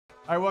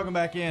All right, welcome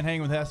back in.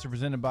 Hanging with Hester,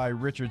 presented by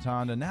Richards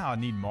Honda. Now I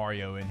need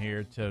Mario in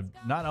here to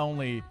not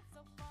only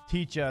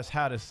teach us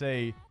how to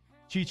say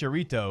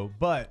Chicharito,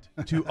 but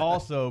to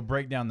also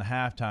break down the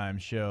halftime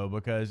show,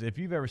 because if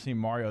you've ever seen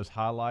Mario's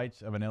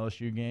highlights of an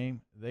LSU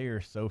game, they are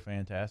so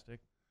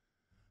fantastic.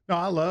 No,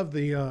 I love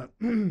the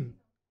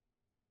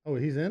oh,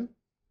 he's in?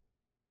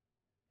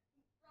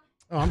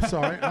 Oh, I'm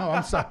sorry.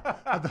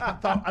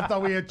 I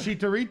thought we had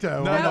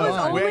Chicharito. That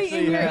was only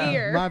in your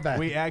ear. My bad.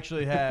 We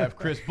actually have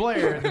Chris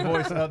Blair, the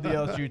voice of the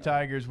LSU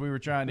Tigers. We were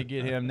trying to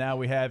get him. Now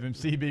we have him.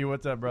 CB,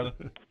 what's up, brother?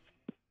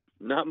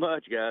 Not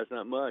much, guys.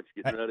 Not much.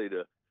 Getting ready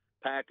to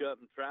pack up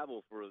and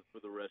travel for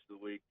the rest of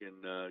the week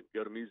and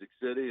go to Music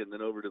City and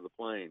then over to the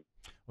plane.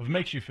 Well, if it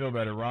makes you feel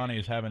better, Ronnie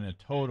is having a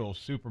total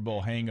Super Bowl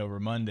hangover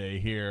Monday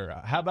here.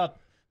 How about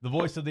the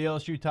voice of the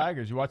LSU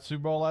Tigers? You watched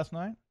Super Bowl last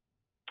night?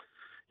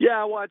 Yeah,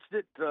 I watched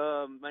it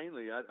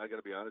mainly. I got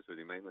to be honest with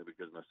you, mainly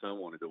because my son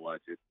wanted to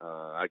watch it.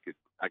 I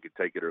could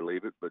take it or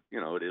leave it, but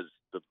it is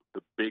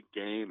the big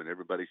game, and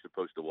everybody's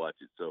supposed to watch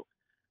it. So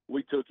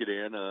we took it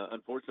in.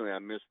 Unfortunately, I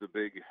missed the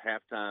big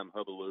halftime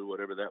hullabaloo,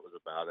 whatever that was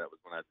about. That was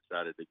when I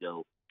decided to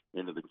go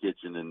into the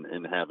kitchen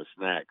and have a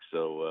snack.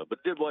 So,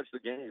 but did watch the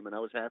game, and I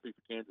was happy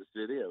for Kansas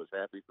City. I was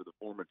happy for the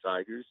former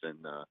Tigers, and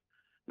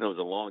it was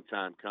a long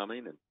time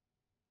coming. And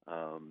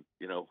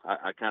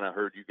I kind of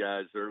heard you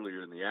guys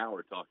earlier in the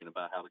hour talking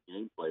about how the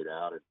game played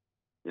out, and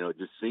it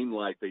just seemed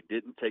like they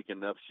didn't take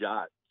enough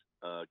shots.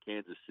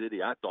 Kansas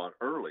City, I thought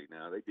early.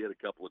 Now they did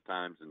a couple of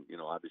times, and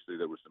obviously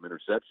there were some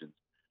interceptions,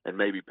 and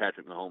maybe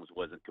Patrick Mahomes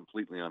wasn't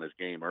completely on his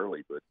game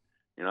early, but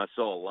I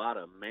saw a lot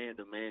of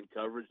man-to-man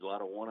coverage, a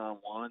lot of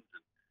one-on-ones,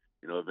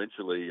 and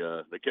eventually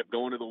they kept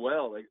going to the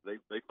well.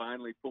 They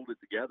finally pulled it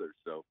together.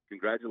 So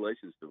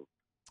congratulations to them.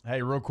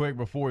 Hey, real quick,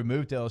 before we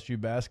move to LSU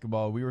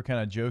basketball, we were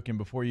kind of joking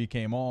before you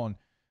came on.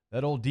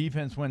 That old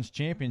defense wins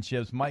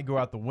championships might go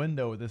out the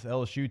window with this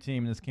LSU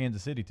team and this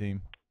Kansas City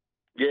team.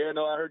 Yeah,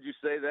 no, I heard you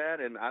say that,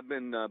 and I've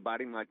been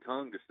biting my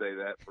tongue to say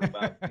that for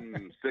about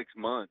 6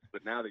 months.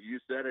 But now that you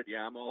said it,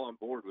 yeah, I'm all on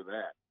board with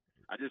that.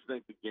 I just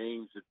think the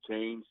games have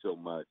changed so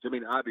much. I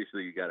mean,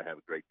 obviously you got to have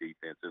a great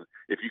defense, and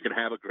if you can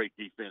have a great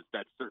defense,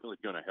 that's certainly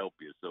going to help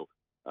you. So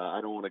I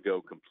don't want to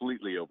go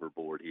completely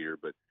overboard here,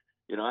 but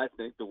I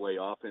think the way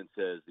offense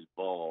has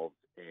evolved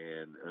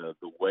and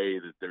the way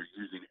that they're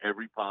using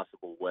every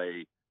possible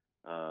way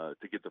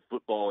to get the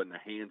football in the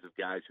hands of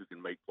guys who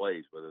can make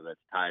plays, whether that's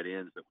tight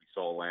ends that we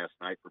saw last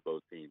night for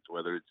both teams,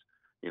 whether it's,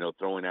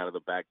 throwing out of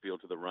the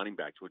backfield to the running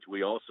backs, which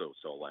we also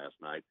saw last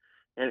night,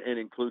 and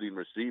including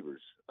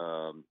receivers.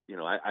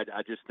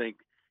 I just think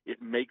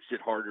it makes it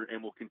harder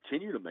and will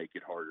continue to make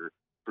it harder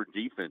for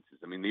defenses.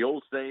 I mean, the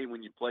old saying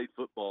when you play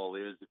football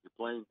is if you're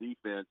playing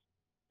defense,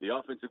 the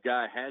offensive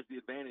guy has the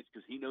advantage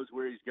because he knows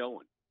where he's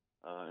going.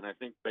 And I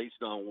think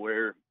based on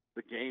where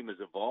the game has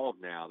evolved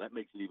now, that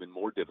makes it even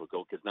more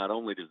difficult because not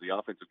only does the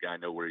offensive guy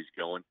know where he's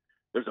going,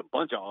 there's a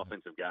bunch of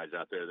offensive guys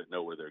out there that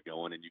know where they're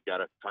going, and you've got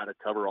to try to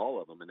cover all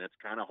of them. And that's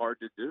kind of hard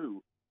to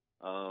do,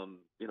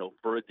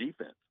 for a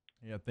defense.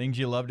 Yeah, things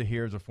you love to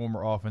hear as a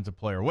former offensive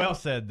player. Well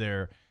said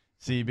there,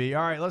 CB.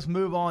 All right, let's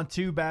move on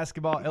to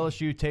basketball.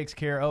 LSU takes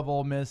care of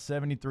Ole Miss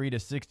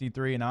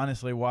 73-63, and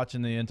honestly,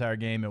 watching the entire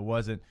game, it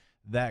wasn't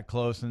that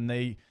close, and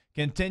they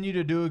continue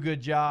to do a good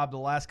job the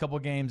last couple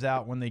games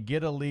out. When they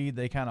get a lead,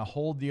 they kind of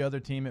hold the other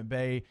team at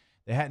bay.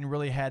 They hadn't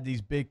really had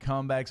these big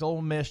comebacks.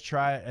 Ole Miss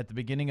try it at the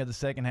beginning of the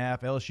second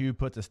half. LSU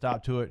puts a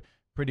stop to it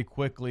pretty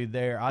quickly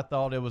there. I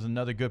thought it was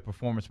another good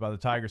performance by the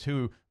Tigers,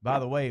 who, by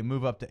the way,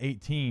 move up to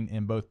 18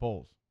 in both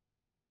polls.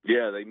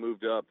 Yeah, they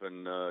moved up,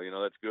 and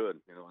that's good.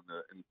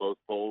 In both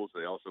polls,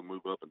 they also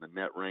move up in the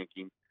net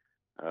ranking,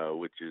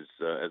 which is,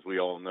 as we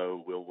all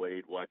know, Will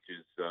Wade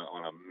watches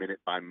on a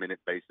minute-by-minute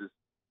basis,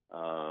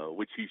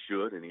 which he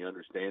should, and he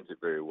understands it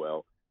very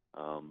well.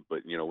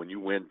 But when you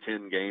win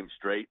 10 games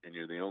straight and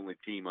you're the only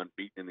team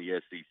unbeaten in the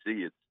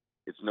SEC,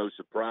 it's no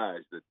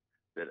surprise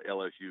that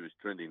LSU is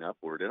trending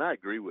upward. And I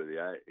agree with you.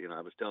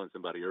 I was telling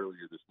somebody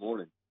earlier this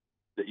morning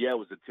that, yeah, it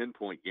was a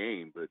 10-point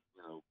game, but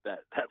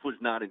that was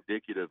not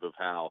indicative of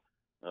how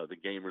the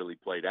game really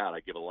played out.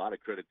 I give a lot of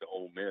credit to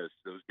Ole Miss.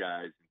 Those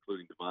guys,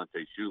 including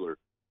Devontae Shuler,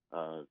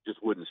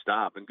 just wouldn't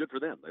stop, and good for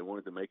them. They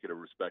wanted to make it a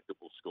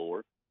respectable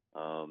score.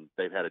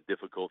 They've had a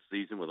difficult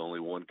season with only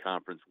one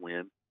conference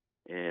win,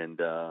 and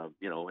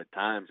at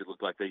times it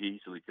looked like they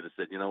easily could have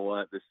said, you know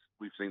what,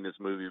 we've seen this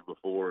movie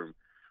before, and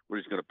we're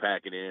just going to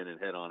pack it in and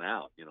head on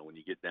out. When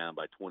you get down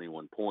by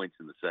 21 points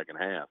in the second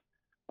half.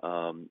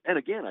 And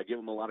again, I give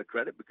them a lot of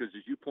credit because,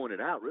 as you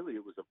pointed out, really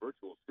it was a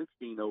virtual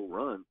 16-0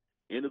 run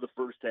into the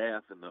first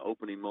half and the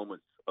opening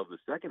moments of the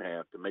second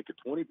half to make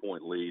a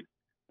 20-point lead,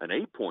 an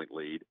 8-point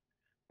lead.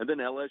 And then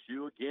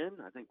LSU, again,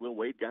 I think Will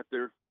Wade got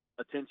their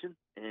attention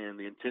and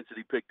the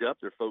intensity picked up.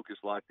 Their focus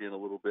locked in a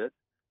little bit.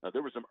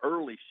 There were some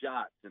early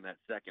shots in that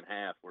second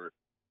half where,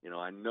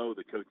 I know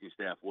the coaching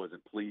staff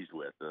wasn't pleased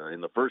with.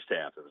 In the first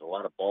half, there was a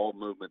lot of ball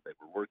movement. They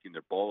were working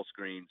their ball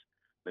screens.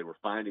 They were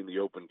finding the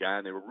open guy,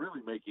 and they were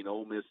really making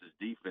Ole Miss's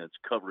defense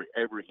cover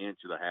every inch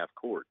of the half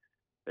court.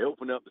 They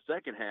opened up the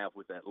second half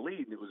with that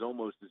lead, and it was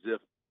almost as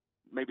if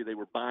maybe they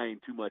were buying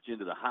too much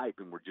into the hype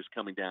and were just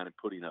coming down and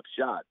putting up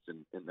shots,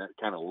 and that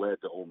kind of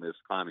led to Ole Miss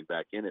climbing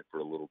back in it for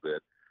a little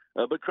bit.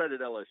 But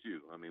credit LSU.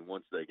 I mean,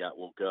 once they got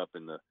woke up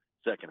in the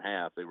second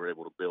half, they were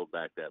able to build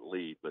back that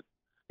lead. But,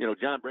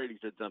 John Brady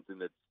said something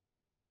that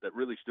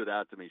really stood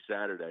out to me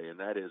Saturday, and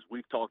that is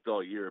we've talked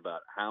all year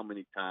about how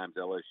many times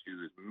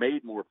LSU has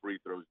made more free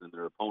throws than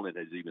their opponent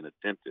has even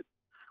attempted.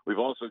 We've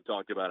also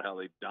talked about how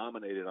they've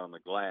dominated on the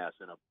glass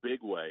in a big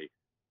way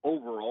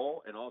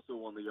overall and also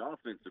on the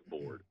offensive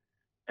board.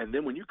 And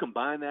then when you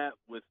combine that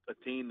with a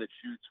team that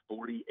shoots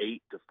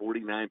 48 to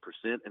 49%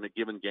 in a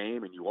given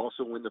game, and you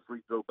also win the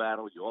free throw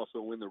battle, you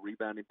also win the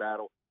rebounding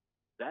battle,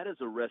 that is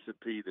a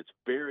recipe that's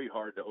very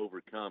hard to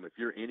overcome if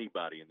you're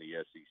anybody in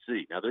the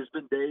SEC. Now, there's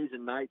been days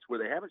and nights where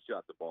they haven't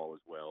shot the ball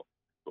as well,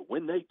 but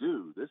when they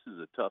do, this is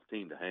a tough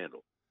team to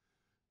handle.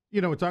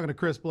 We're talking to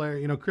Chris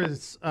Blair.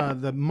 Chris,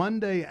 the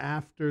Monday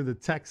after the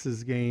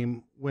Texas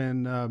game,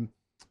 when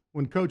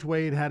Coach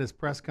Wade had his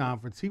press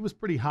conference, he was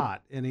pretty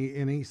hot, and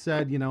he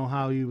said,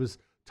 how he was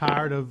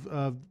tired of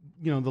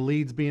the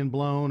leads being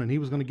blown, and he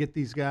was going to get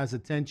these guys'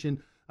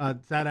 attention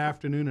that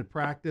afternoon at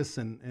practice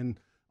and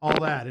all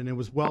that, and it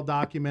was well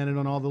documented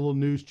on all the little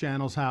news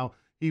channels how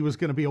he was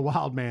going to be a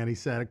wild man. He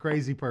said, a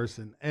crazy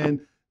person, and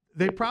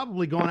they've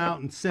probably gone out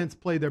and since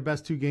played their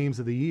best 2 games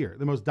of the year,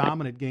 the most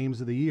dominant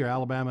games of the year,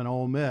 Alabama and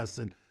Ole Miss,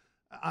 and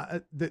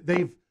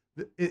they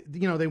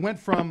went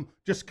from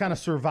just kind of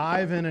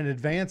surviving and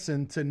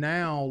advancing to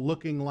now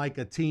looking like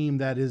a team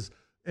that is,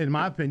 in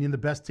my opinion, the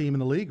best team in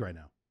the league right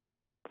now.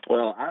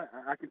 Well,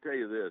 I can tell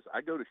you this.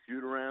 I go to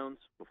shoot-arounds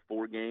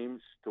before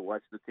games to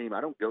watch the team. I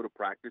don't go to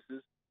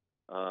practices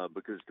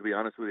because, to be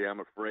honest with you,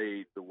 I'm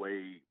afraid the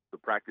way the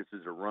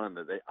practices are run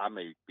that I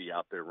may be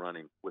out there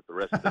running with the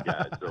rest of the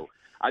guys. So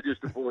I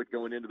just avoid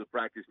going into the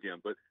practice gym.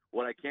 But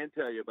what I can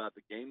tell you about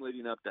the game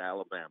leading up to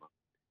Alabama,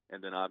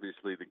 and then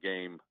obviously the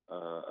game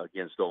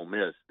against Ole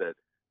Miss, that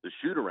the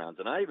shoot-arounds,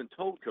 and I even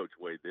told Coach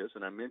Wade this,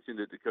 and I mentioned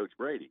it to Coach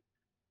Brady,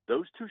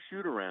 those 2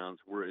 shoot-arounds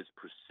were as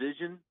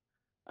precision.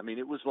 I mean,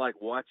 it was like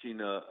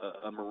watching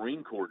a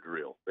Marine Corps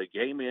drill. They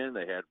came in,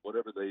 they had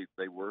whatever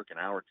they work, an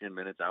hour, 10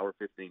 minutes, hour,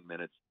 15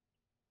 minutes,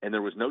 and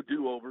there was no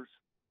do-overs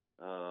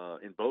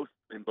in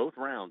both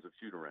rounds of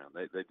shoot-around.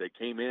 They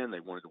came in, they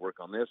wanted to work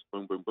on this,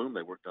 boom, boom, boom,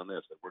 they worked on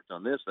this, they worked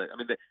on this.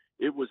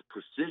 It was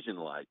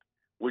precision-like,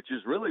 which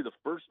is really the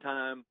first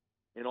time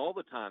in all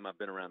the time I've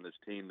been around this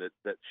team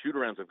that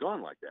shoot-arounds have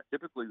gone like that.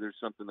 Typically there's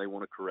something they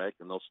want to correct,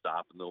 and they'll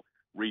stop and they'll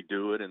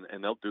redo it,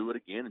 and they'll do it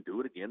again and do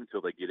it again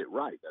until they get it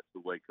right. That's the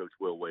way Coach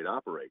Will Wade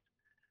operates.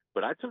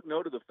 But I took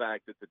note of the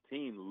fact that the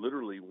team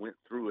literally went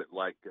through it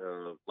like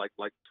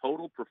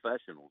total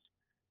professionals,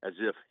 as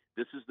if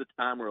this is the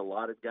time we're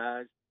allotted,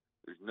 guys.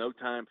 There's no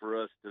time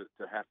for us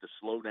to have to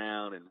slow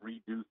down and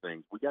redo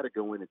things. We got to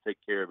go in and take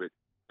care of it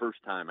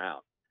first time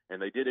out.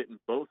 And they did it in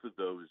both of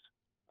those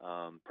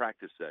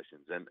practice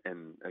sessions.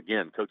 And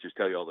again, coaches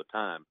tell you all the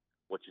time,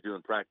 what you do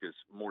in practice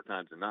more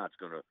times than not is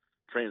going to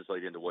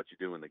translate into what you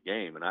do in the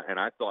game. And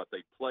I thought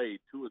they played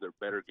 2 of their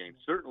better games,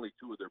 certainly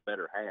 2 of their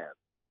better halves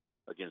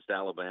against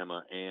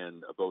Alabama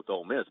and both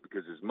Ole Miss,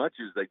 because as much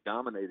as they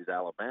dominated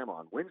Alabama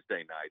on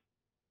Wednesday night,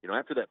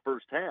 after that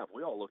first half,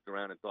 we all looked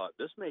around and thought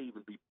this may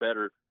even be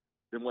better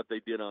than what they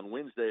did on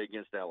Wednesday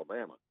against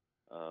Alabama.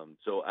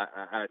 So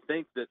I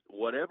think that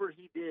whatever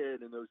he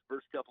did in those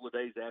first couple of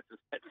days after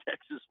that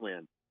Texas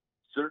win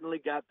certainly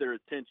got their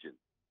attention,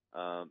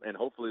 and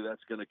hopefully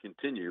that's going to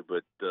continue.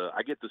 But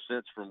I get the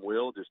sense from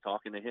Will, just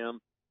talking to him,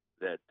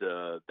 that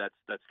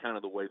that's kind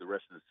of the way the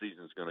rest of the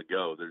season is going to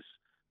go.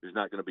 There's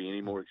not going to be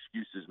any more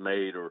excuses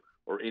made or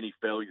any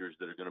failures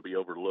that are going to be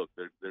overlooked.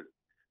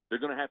 They're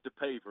going to have to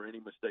pay for any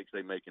mistakes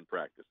they make in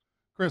practice.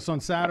 Chris, on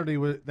Saturday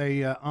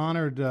they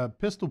honored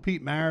Pistol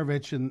Pete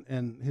Maravich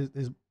and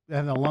his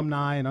an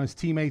alumni, and his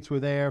teammates were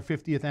there.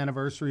 50th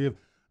anniversary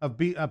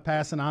of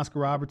passing Oscar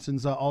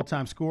Robertson's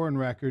all-time scoring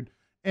record.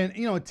 And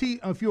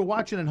if you were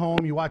watching at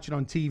home, you watch it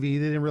on TV.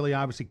 They didn't really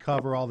obviously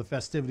cover all the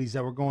festivities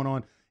that were going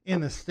on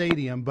in the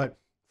stadium. But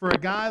for a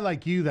guy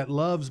like you that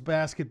loves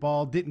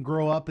basketball, didn't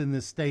grow up in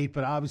this state,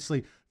 but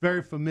obviously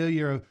very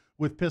familiar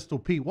with Pistol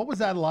Pete, what was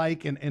that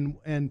like?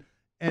 And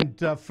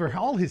for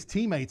all his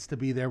teammates to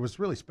be there was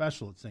really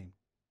special, it seemed.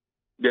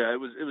 Yeah, it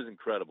was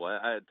incredible.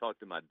 I had talked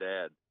to my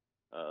dad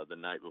the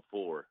night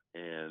before,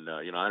 and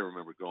I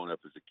remember growing up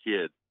as a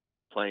kid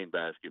playing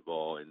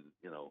basketball, and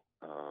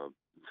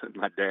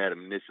my dad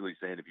initially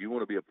saying, if you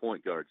want to be a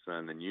point guard,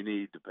 son, then you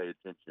need to pay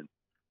attention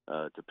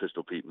to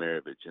Pistol Pete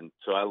Maravich. And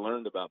so I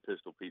learned about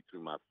Pistol Pete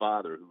through my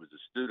father, who was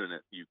a student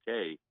at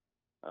UK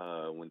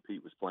when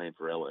Pete was playing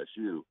for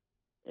LSU.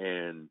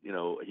 And,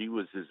 he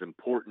was as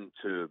important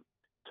to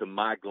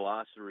my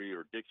glossary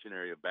or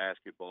dictionary of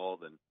basketball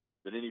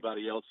than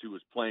anybody else who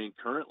was playing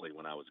currently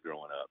when I was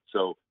growing up.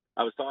 So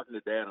I was talking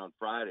to Dad on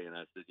Friday, and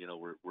I said,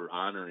 we're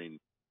honoring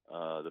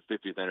the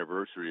 50th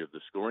anniversary of the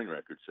scoring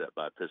record set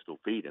by Pistol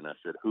Pete. And I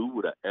said, who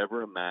would have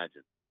ever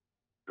imagined,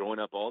 growing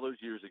up all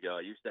those years ago,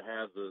 I used to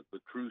have the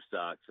crew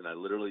socks, and I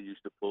literally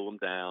used to pull them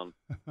down.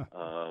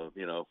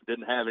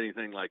 Didn't have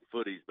anything like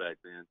footies back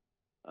then,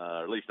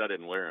 or at least I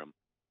didn't wear them.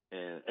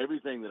 And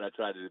everything that I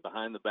tried to do,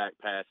 behind the back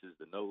passes,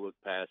 the no-look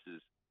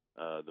passes,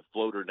 the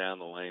floater down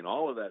the lane,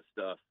 all of that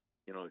stuff,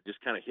 you know, it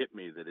just kind of hit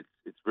me that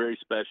it's very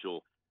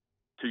special.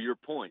 To your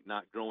point,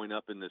 not growing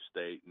up in this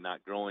state,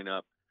 not growing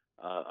up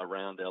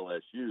around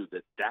LSU,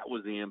 that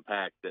was the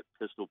impact that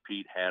Pistol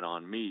Pete had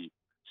on me.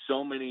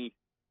 So many,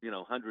 you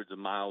know, hundreds of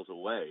miles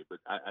away. But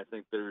I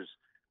think there's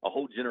a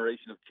whole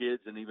generation of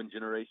kids and even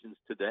generations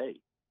today,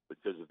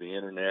 because of the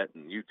internet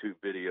and YouTube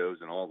videos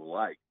and all the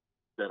like,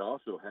 that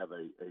also have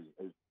a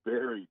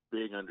very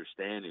big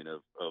understanding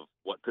of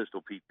what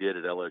Pistol Pete did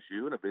at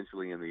LSU and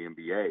eventually in the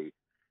NBA.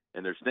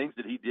 And there's things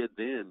that he did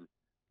then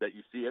that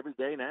you see every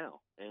day now.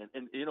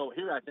 And you know,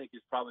 here I think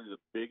is probably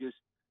the biggest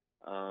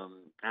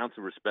ounce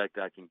of respect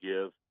I can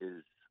give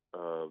is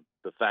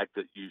the fact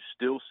that you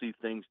still see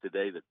things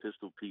today that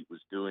Pistol Pete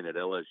was doing at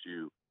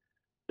LSU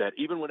that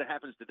even when it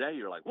happens today,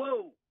 you're like,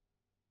 whoa!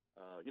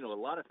 You know, a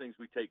lot of things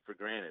we take for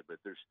granted, but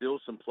there's still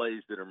some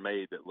plays that are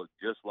made that look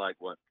just like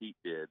what Pete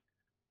did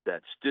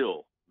that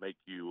still make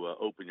you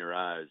open your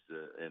eyes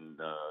and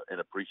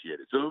appreciate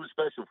it. So it was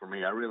special for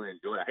me. I really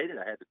enjoyed it. I hated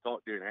I had to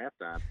talk during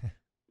halftime.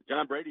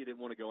 John Brady didn't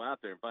want to go out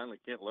there, and finally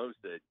Kent Lowe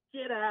said,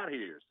 "Get out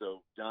here."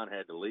 So John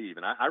had to leave,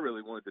 and I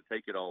really wanted to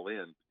take it all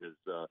in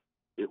because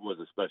it was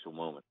a special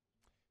moment.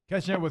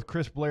 Catching up with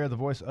Chris Blair, the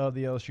voice of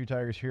the LSU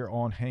Tigers, here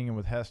on Hanging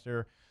with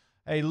Hester.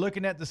 Hey,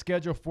 looking at the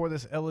schedule for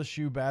this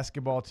LSU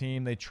basketball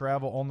team, they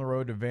travel on the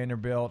road to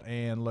Vanderbilt,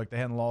 and look, they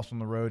hadn't lost on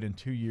the road in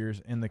 2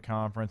 years in the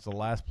conference. The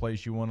last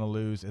place you want to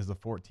lose is the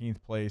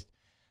 14th placed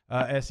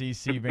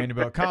SEC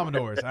Vanderbilt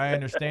Commodores. I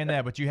understand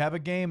that, but you have a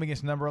game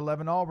against number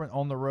 11 Auburn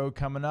on the road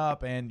coming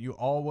up, and you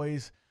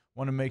always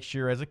want to make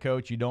sure as a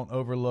coach you don't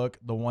overlook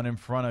the one in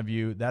front of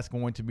you. That's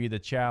going to be the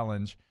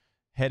challenge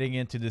heading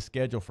into the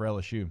schedule for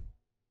LSU.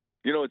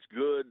 You know, it's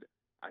good,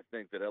 I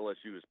think, that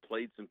LSU has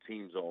played some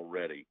teams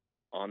already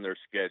on their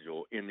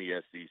schedule in the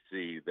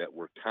SEC that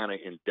were kind of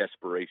in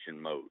desperation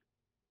mode.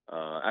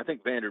 I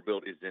think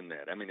Vanderbilt is in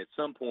that. I mean, at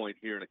some point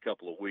here in a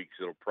couple of weeks,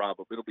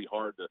 it'll be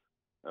hard to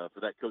for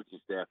that coaching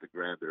staff to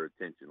grab their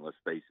attention. Let's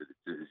face it,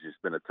 it's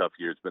just been a tough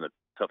year. It's been a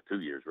tough 2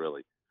 years,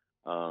 really.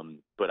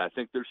 But I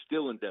think they're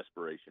still in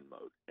desperation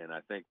mode. And I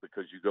think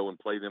because you go and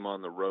play them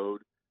on the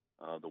road,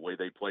 the way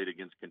they played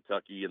against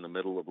Kentucky in the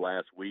middle of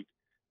last week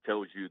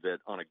tells you that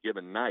on a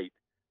given night,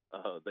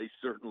 they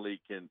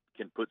certainly can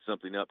put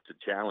something up to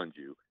challenge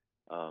you.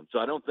 So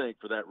I don't think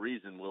for that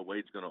reason Will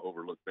Wade's going to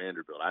overlook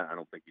Vanderbilt. I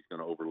don't think he's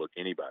going to overlook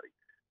anybody.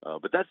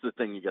 But that's the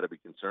thing you got to be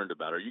concerned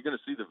about. Are you going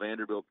to see the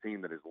Vanderbilt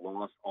team that has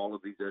lost all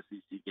of these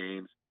SEC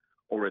games,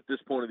 or at this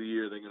point of the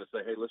year they're going to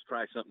say, hey, let's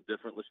try something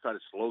different. Let's try to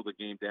slow the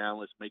game down.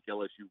 Let's make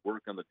LSU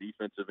work on the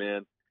defensive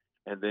end,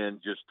 and then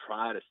just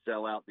try to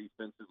sell out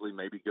defensively,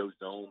 maybe go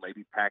zone,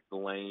 maybe pack the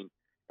lane,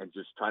 and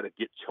just try to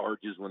get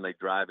charges when they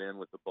drive in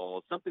with the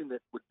ball, something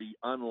that would be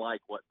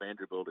unlike what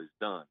Vanderbilt has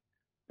done.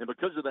 And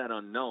because of that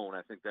unknown,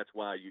 I think that's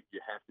why you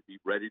have to be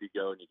ready to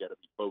go, and you got to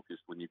be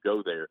focused when you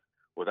go there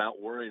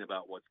without worrying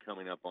about what's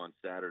coming up on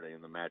Saturday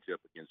in the matchup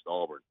against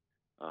Auburn.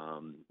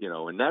 You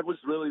know, and that was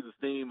really the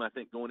theme, I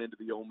think, going into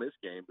the Ole Miss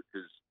game,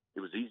 because it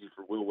was easy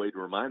for Will Wade to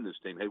remind this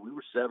team, hey, we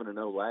were 7-0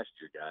 last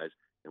year, guys,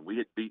 and we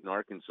had beaten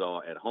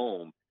Arkansas at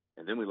home,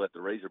 and then we let the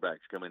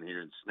Razorbacks come in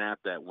here and snap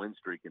that win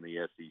streak in the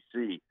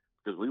SEC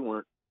because we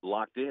weren't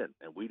locked in,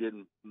 and we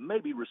didn't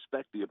maybe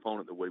respect the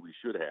opponent the way we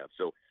should have.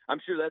 So I'm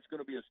sure that's going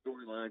to be a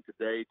storyline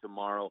today,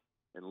 tomorrow,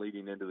 and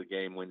leading into the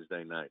game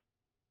Wednesday night.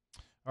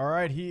 All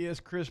right, he is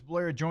Chris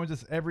Blair. Joins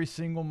us every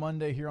single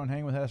Monday here on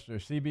Hang with Hester.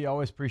 CB,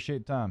 always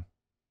appreciate the time.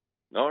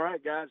 All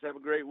right, guys, have a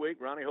great week.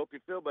 Ronnie, hope you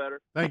feel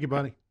better. Thank you,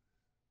 buddy.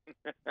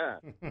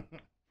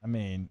 I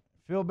mean,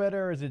 feel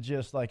better, or is it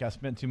just like I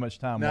spent too much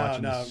time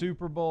watching the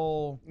Super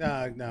Bowl?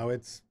 No,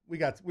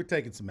 we're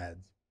taking some meds.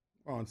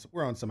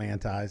 We're on some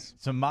antis.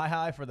 Some My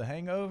High for the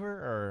hangover,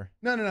 or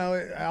no.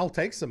 I'll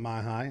take some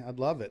My High. I'd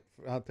love it.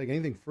 I'll take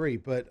anything free.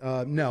 But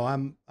no,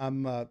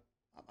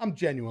 I'm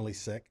genuinely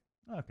sick.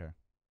 Okay.